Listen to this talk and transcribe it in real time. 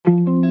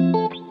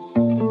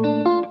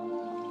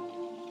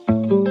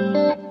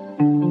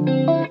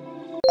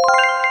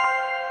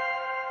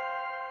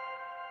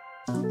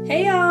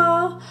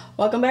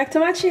welcome back to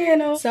my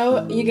channel.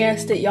 So you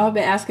guessed it, y'all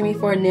been asking me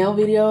for a nail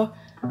video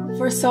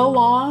for so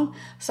long,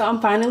 so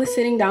I'm finally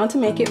sitting down to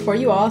make it for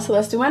you all. So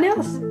let's do my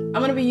nails. I'm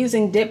gonna be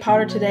using dip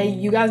powder today.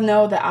 You guys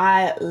know that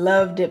I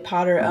love dip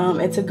powder.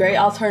 It's a great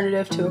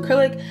alternative to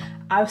acrylic.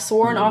 I've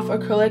sworn off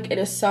acrylic. It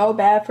is so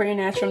bad for your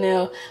natural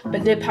nail,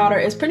 but dip powder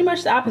is pretty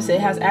much the opposite. It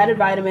has added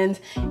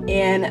vitamins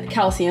and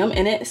calcium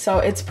in it, so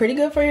it's pretty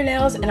good for your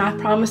nails, and I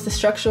promise the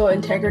structural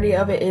integrity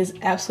of it is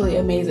absolutely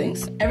amazing.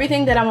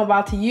 Everything that I'm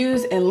about to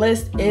use and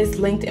list is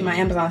linked in my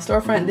Amazon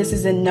storefront. This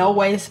is in no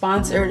way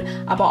sponsored.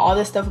 I bought all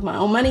this stuff with my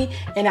own money,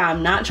 and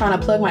I'm not trying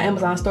to plug my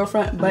Amazon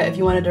storefront, but if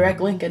you want a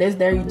direct link, it is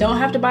there. You don't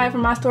have to buy it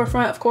from my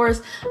storefront, of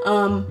course.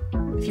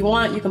 If you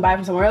want, you can buy it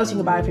from somewhere else. You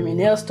can buy it from your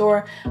nail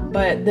store,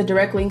 but the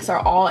direct links are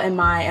all in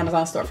my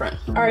Amazon storefront.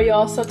 All right,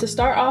 y'all, so to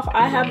start off,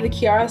 I have the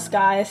Kiara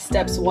Sky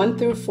Steps 1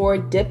 through 4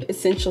 Dip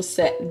Essential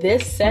Set.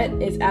 This set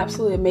is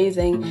absolutely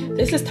amazing.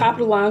 This is top of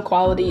the line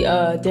quality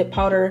dip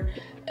powder,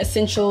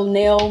 essential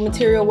nail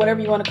material, whatever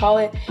you want to call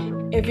it.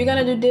 If you're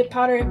gonna do dip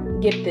powder,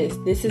 get this.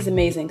 This is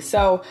amazing.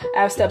 So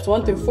I have steps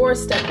 1 through 4.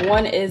 Step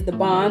 1 is the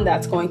bond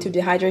that's going to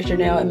dehydrate your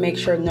nail and make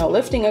sure no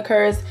lifting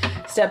occurs.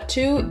 Step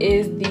 2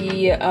 is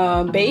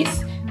the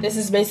base. This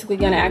is basically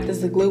going to act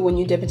as the glue when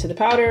you dip into the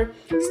powder.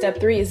 Step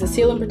 3 is the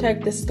seal and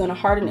protect. This is going to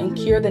harden and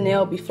cure the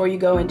nail before you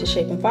go into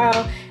shape and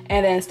file.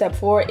 And then step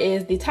 4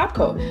 is the top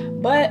coat.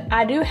 But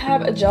I do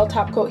have a gel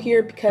top coat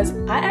here because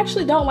I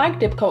actually don't like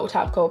dip coat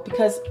top coat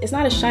because it's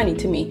not as shiny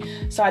to me.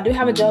 So I do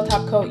have a gel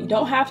top coat. You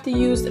don't have to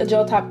use a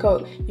gel top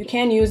coat. You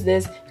can use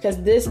this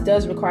because this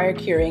does require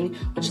curing,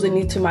 which leads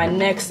me to my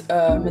next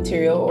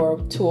material or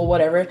tool,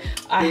 whatever.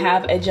 I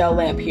have a gel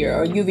lamp here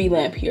or UV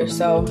lamp here.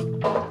 So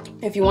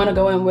if you want to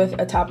go in with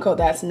a top coat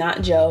that's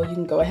not gel, you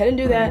can go ahead and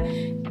do that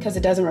because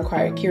it doesn't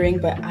require curing,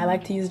 but I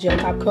like to use gel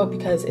top coat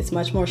because it's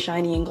much more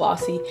shiny and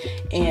glossy,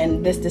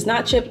 and this does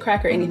not chip,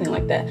 crack, or anything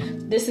like that.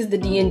 This is the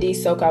D&D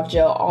Soak Off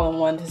Gel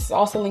all-in-one. This is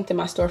also linked in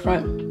my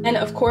storefront. And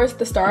of course,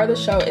 the star of the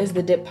show is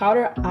the dip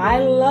powder. I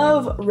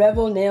love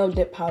Revel Nail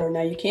dip powder.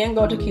 Now you can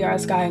go to Kiara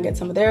Sky and get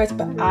some of theirs,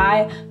 but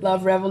I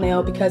love Revel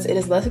Nail because it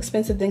is less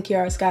expensive than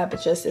Kiara Sky,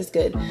 but just as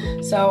good.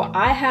 So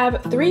I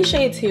have 3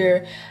 shades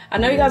here. I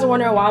know you guys are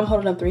wondering why I'm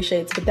holding up 3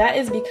 shades, but that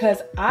is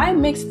because I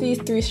mixed these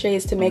 3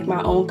 shades to make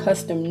my own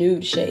custom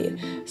nude shade.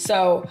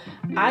 So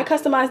I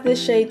customized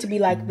this shade to be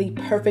like the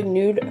perfect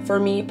nude for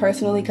me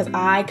personally because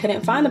I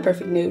couldn't find the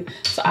perfect nude.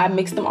 So I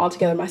mixed them all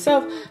together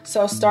myself.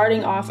 So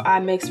starting off, I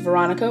mixed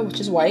Veronica, which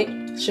is white.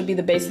 Should be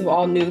the base of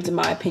all nudes in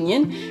my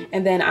opinion.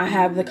 And then I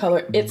have the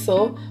color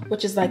Itzel,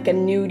 which is like a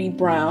nudie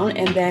brown.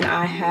 And then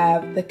I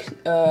have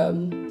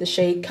the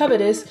shade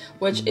Covetous,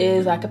 which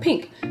is like a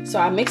pink. So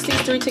I mixed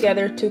these 3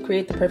 together to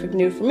create the perfect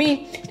nude for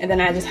me. And then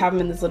I just have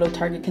them in this little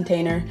Target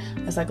container.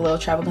 It's like a little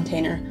travel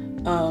container.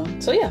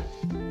 So yeah.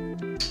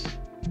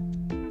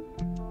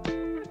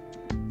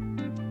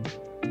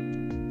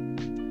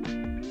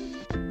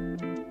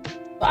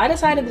 I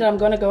decided that I'm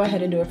going to go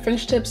ahead and do a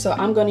French tip, so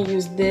I'm going to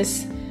use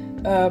this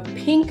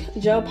pink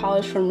gel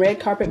polish from Red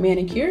Carpet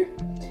Manicure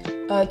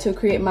to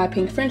create my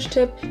pink French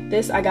tip.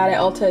 This I got at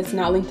Ulta. It's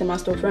not linked in my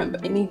storefront,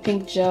 but any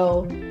pink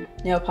gel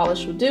nail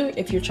polish will do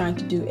if you're trying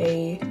to do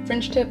a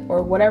French tip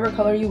or whatever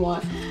color you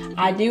want.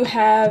 I do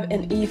have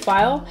an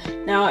e-file.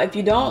 Now, if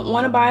you don't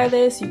want to buy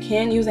this, you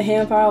can use a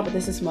hand file, but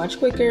this is much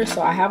quicker.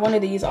 So I have one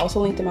of these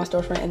also linked in my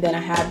storefront, and then I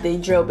have the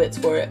drill bits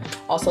for it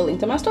also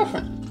linked in my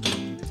storefront.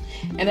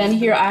 And then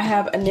here I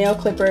have a nail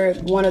clipper,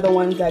 one of the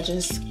ones that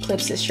just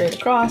clips it straight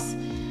across.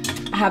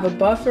 I have a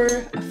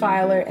buffer, a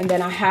filer, and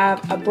then I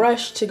have a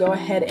brush to go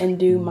ahead and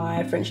do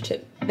my French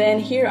tip. Then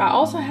here I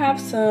also have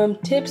some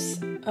tips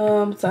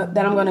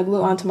that I'm going to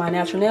glue onto my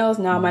natural nails.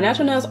 Now my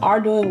natural nails are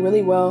doing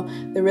really well.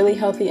 They're really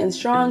healthy and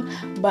strong,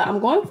 but I'm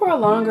going for a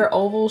longer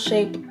oval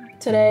shape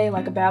today,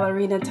 like a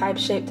ballerina type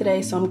shape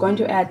today. So I'm going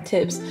to add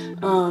tips.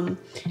 And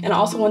I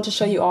also want to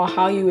show you all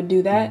how you would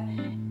do that.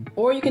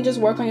 Or you can just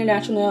work on your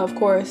natural nail, of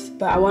course,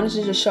 but I wanted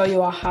to just show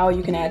you all how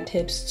you can add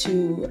tips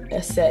to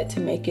a set to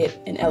make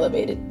it an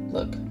elevated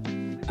look.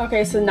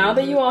 Okay, so now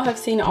that you all have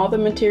seen all the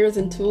materials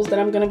and tools that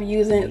I'm going to be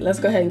using, let's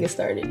go ahead and get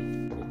started.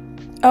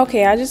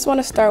 Okay, I just want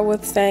to start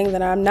with saying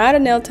that I'm not a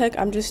nail tech.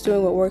 I'm just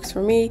doing what works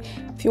for me.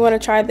 If you want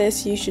to try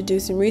this, you should do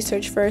some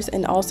research first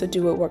and also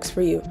do what works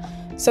for you.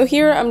 So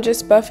here I'm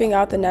just buffing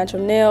out the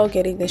natural nail,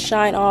 getting the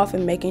shine off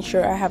and making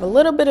sure I have a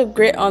little bit of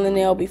grit on the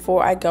nail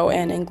before I go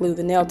in and glue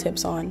the nail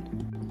tips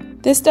on.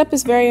 This step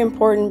is very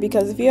important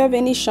because if you have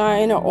any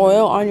shine or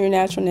oil on your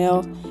natural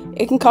nail,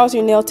 it can cause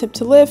your nail tip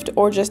to lift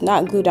or just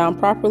not glue down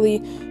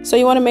properly. So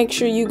you want to make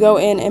sure you go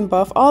in and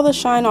buff all the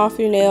shine off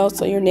your nail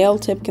so your nail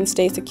tip can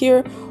stay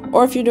secure.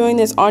 Or if you're doing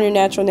this on your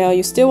natural nail,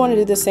 you still want to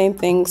do the same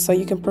thing so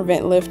you can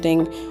prevent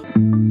lifting.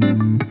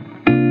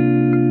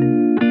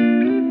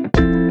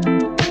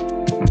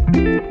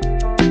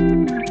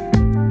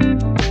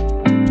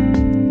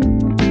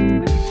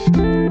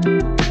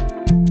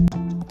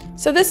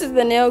 So this is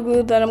the nail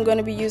glue that I'm going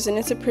to be using.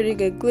 It's a pretty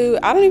good glue.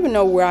 I don't even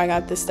know where I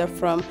got this stuff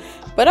from,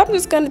 but I'm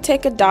just going to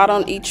take a dot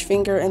on each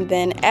finger and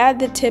then add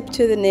the tip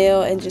to the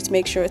nail and just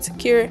make sure it's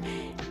secure.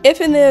 If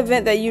in the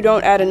event that you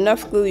don't add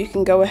enough glue, you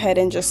can go ahead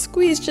and just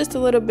squeeze just a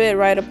little bit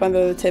right up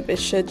under the tip. It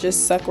should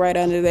just suck right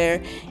under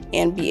there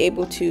and be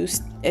able to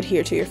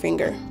adhere to your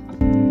finger.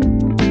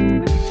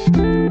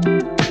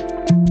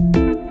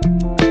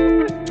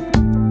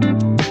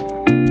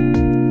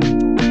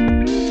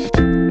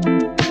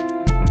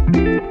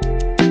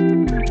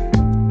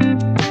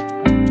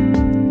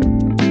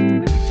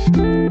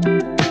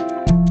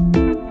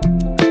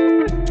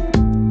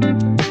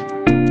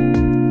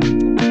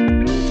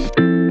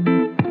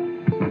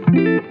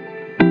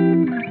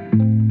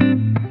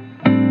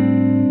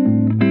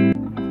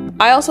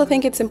 I also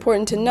think it's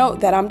important to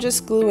note that I'm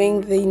just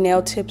gluing the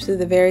nail tip to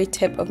the very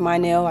tip of my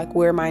nail, like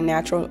where my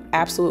natural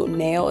absolute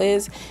nail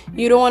is.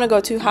 You don't want to go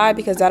too high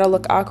because that'll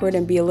look awkward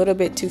and be a little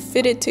bit too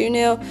fitted to your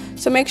nail.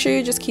 So make sure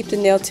you just keep the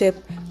nail tip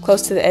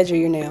close to the edge of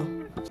your nail.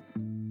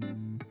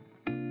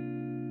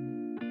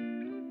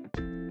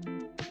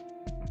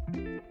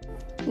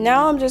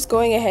 Now I'm just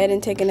going ahead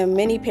and taking a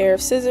mini pair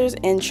of scissors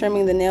and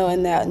trimming the nail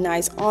in that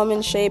nice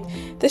almond shape.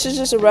 This is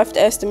just a rough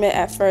estimate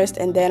at first,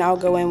 and then I'll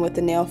go in with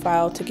the nail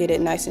file to get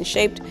it nice and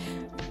shaped.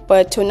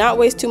 But to not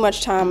waste too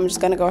much time, I'm just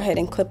going to go ahead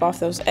and clip off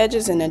those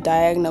edges in a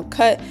diagonal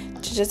cut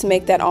to just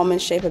make that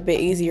almond shape a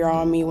bit easier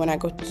on me when I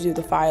go to do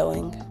the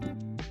filing.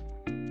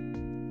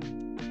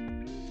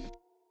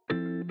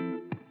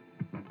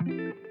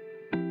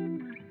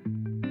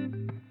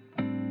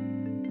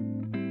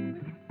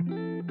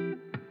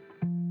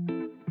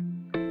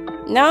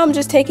 Now I'm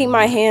just taking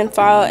my hand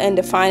file and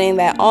defining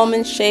that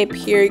almond shape.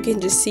 Here you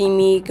can just see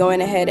me going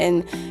ahead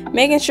and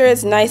making sure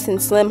it's nice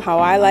and slim how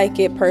I like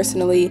it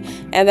personally.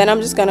 And then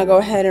I'm just going to go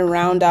ahead and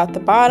round out the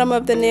bottom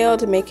of the nail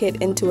to make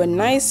it into a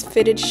nice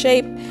fitted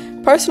shape.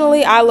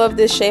 Personally, I love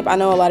this shape. I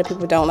know a lot of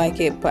people don't like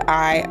it, but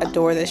I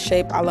adore this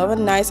shape. I love a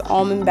nice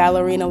almond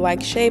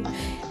ballerina-like shape.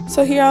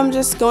 So here I'm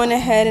just going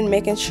ahead and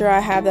making sure I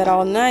have that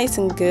all nice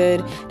and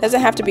good. Doesn't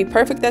have to be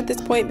perfect at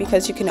this point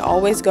because you can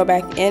always go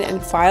back in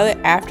and file it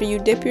after you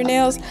dip your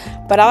nails.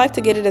 But I like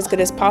to get it as good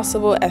as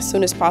possible, as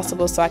soon as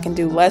possible, so I can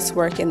do less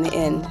work in the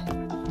end.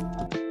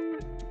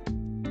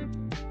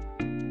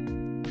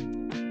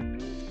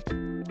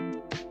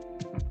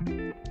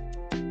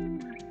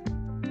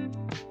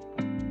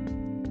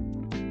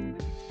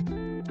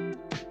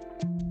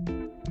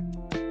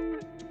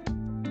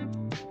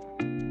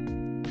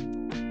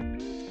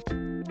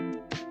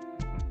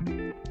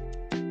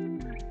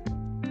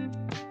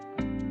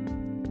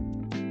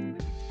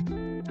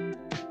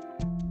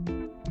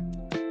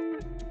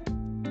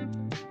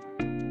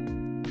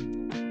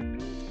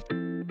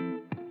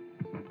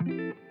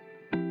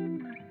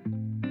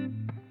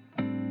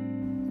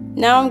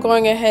 Now I'm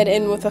going ahead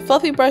in with a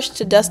fluffy brush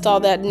to dust all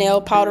that nail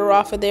powder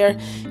off of there.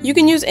 You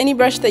can use any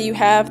brush that you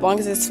have as long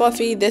as it's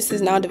fluffy. This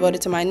is now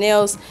devoted to my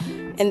nails.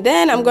 And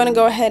then I'm going to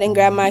go ahead and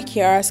grab my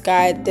Kiara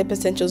Sky Dip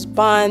Essentials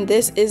Bond.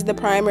 This is the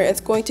primer.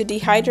 It's going to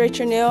dehydrate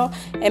your nail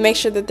and make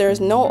sure that there's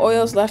no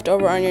oils left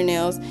over on your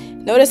nails.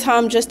 Notice how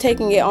I'm just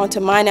taking it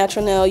onto my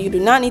natural nail. You do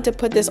not need to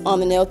put this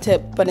on the nail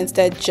tip, but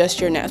instead just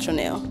your natural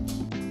nail.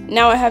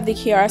 Now I have the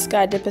Kiara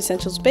Sky Dip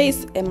Essentials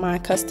base in my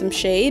custom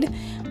shade.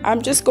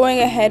 I'm just going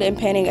ahead and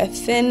painting a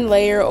thin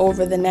layer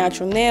over the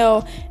natural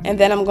nail, and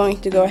then I'm going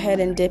to go ahead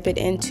and dip it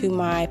into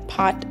my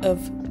pot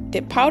of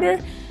dip powder.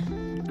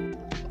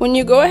 When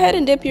you go ahead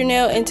and dip your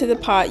nail into the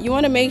pot, you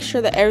want to make sure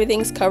that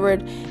everything's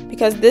covered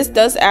because this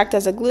does act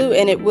as a glue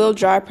and it will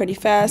dry pretty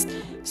fast.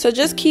 So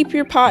just keep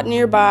your pot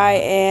nearby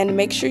and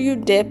make sure you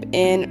dip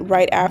in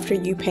right after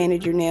you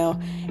painted your nail.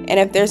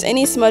 And if there's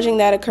any smudging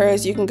that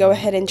occurs, you can go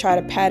ahead and try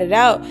to pat it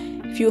out.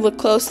 If you look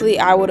closely,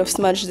 I would have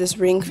smudged this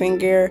ring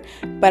finger,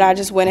 but I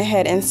just went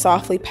ahead and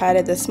softly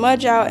patted the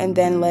smudge out and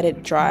then let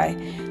it dry.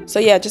 So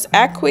yeah, just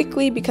act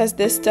quickly because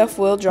this stuff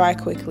will dry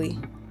quickly.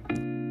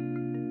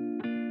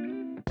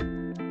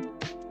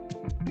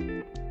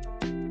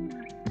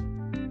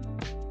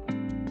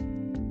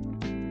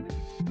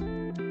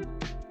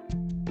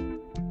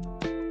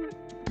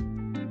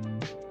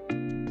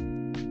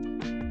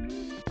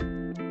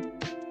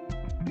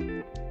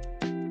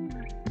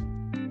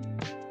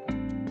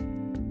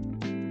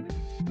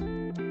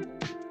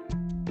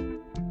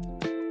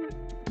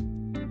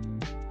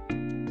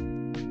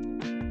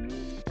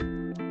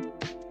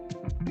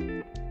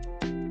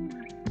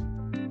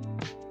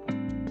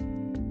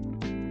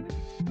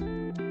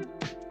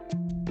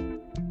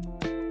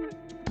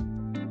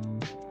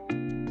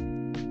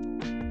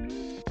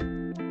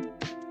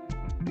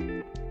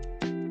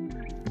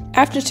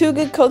 After 2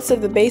 good coats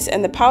of the base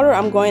and the powder,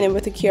 I'm going in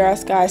with the Kiara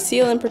Sky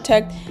Seal and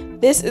Protect.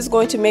 This is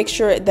going to make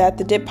sure that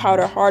the dip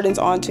powder hardens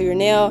onto your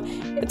nail.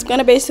 It's going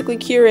to basically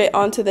cure it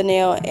onto the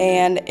nail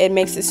and it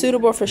makes it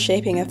suitable for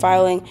shaping and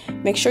filing.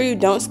 Make sure you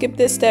don't skip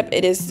this step.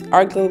 It is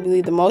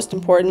arguably the most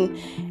important.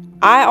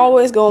 I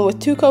always go in with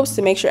 2 coats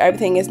to make sure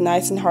everything is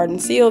nice and hard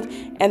and sealed,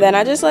 and then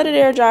I just let it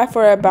air dry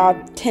for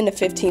about 10 to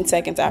 15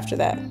 seconds after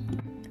that.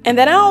 And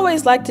then I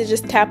always like to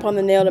just tap on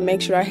the nail to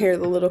make sure I hear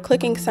the little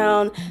clicking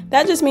sound.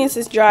 That just means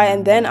it's dry,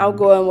 and then I'll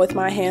go in with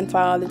my hand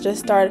file to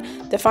just start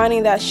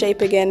defining that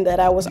shape again that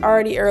I was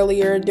already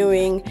earlier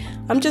doing.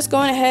 I'm just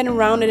going ahead and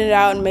rounding it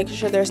out and making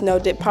sure there's no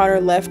dip powder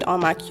left on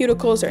my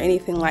cuticles or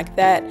anything like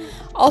that.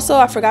 Also,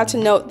 I forgot to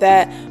note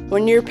that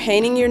when you're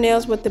painting your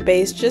nails with the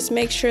base, just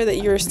make sure that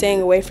you're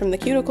staying away from the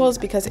cuticles,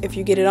 because if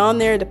you get it on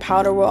there, the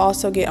powder will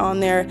also get on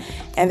there,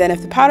 and then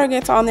if the powder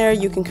gets on there,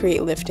 you can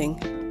create lifting.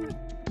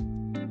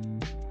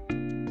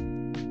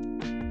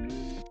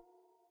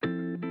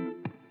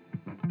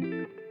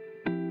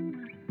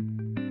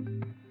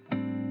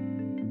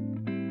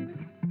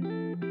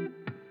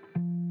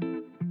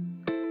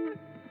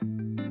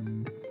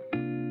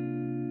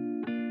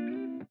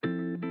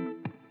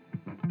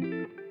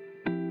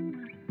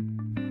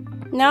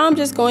 Now I'm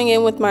just going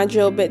in with my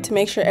drill bit to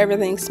make sure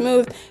everything's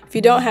smooth. If you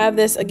don't have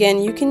this,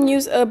 again, you can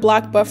use a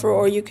block buffer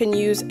or you can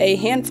use a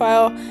hand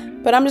file,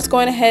 but I'm just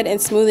going ahead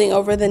and smoothing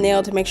over the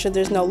nail to make sure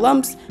there's no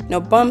lumps, no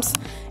bumps,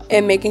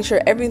 and making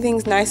sure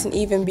everything's nice and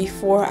even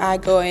before I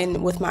go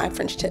in with my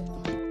French tip.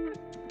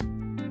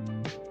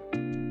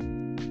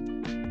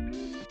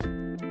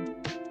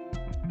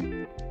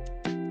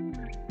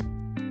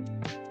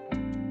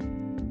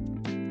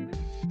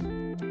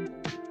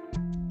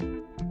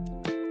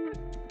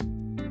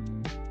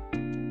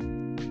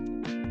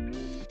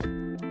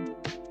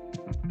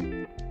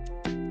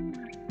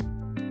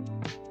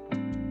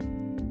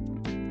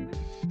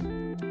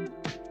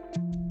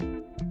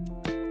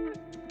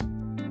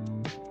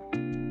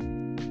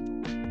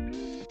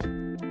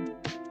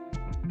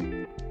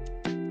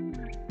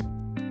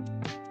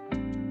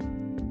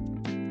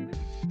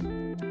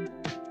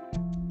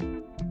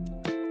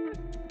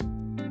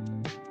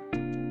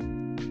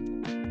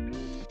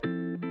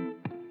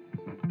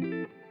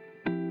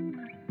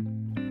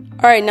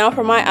 Alright, now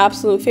for my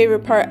absolute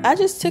favorite part, I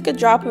just took a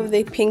drop of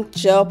the pink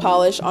gel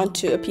polish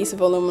onto a piece of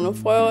aluminum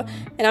foil,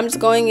 and I'm just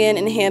going in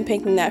and hand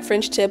painting that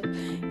French tip.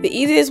 The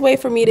easiest way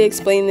for me to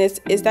explain this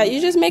is that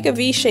you just make a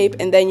V shape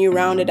and then you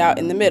round it out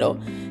in the middle.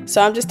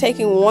 So I'm just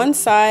taking one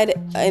side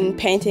and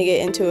painting it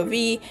into a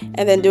V,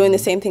 and then doing the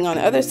same thing on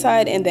the other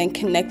side, and then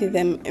connecting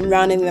them and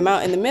rounding them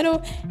out in the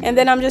middle, and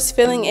then I'm just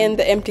filling in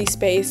the empty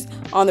space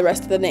on the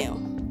rest of the nail.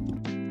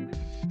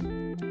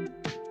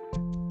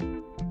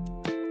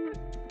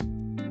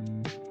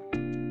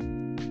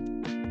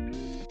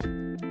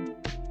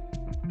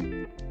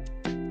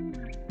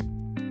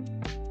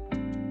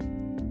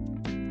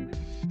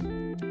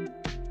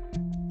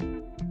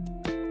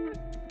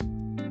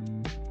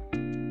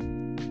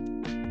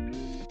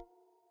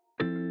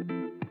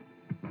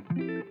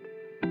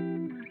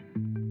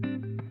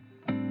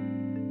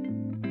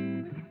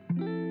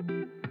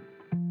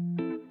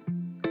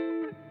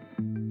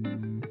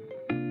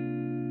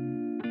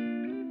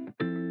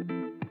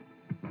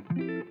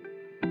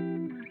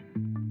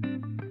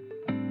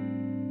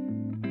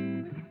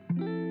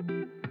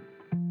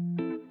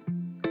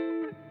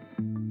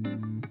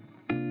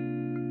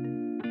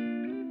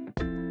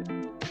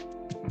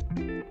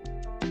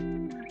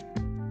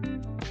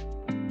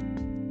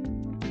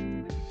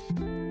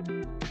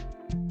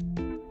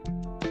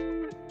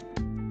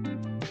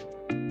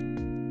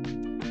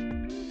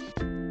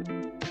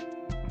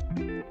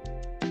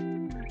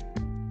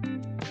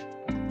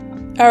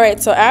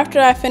 Alright, so after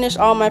I finish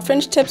all my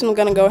French tips, I'm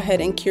going to go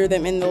ahead and cure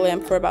them in the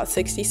lamp for about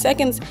 60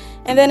 seconds.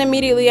 And then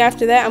immediately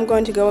after that, I'm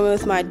going to go in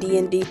with my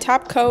D&D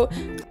top coat.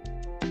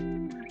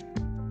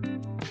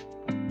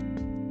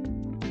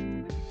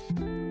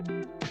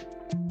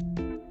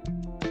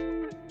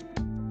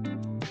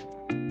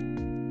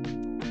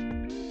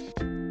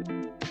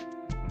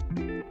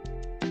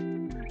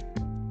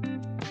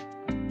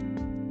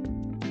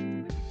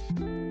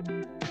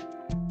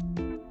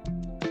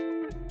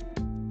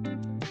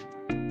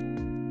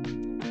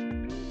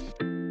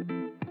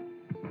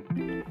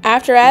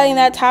 After adding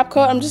that top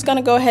coat, I'm just going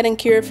to go ahead and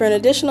cure it for an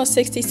additional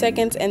 60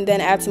 seconds and then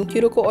add some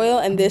cuticle oil,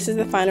 and this is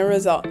the final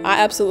result. I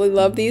absolutely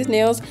love these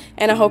nails,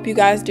 and I hope you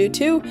guys do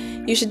too.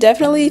 You should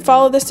definitely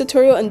follow this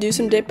tutorial and do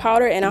some dip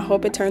powder, and I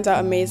hope it turns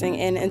out amazing.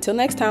 And until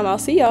next time, I'll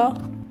see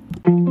y'all.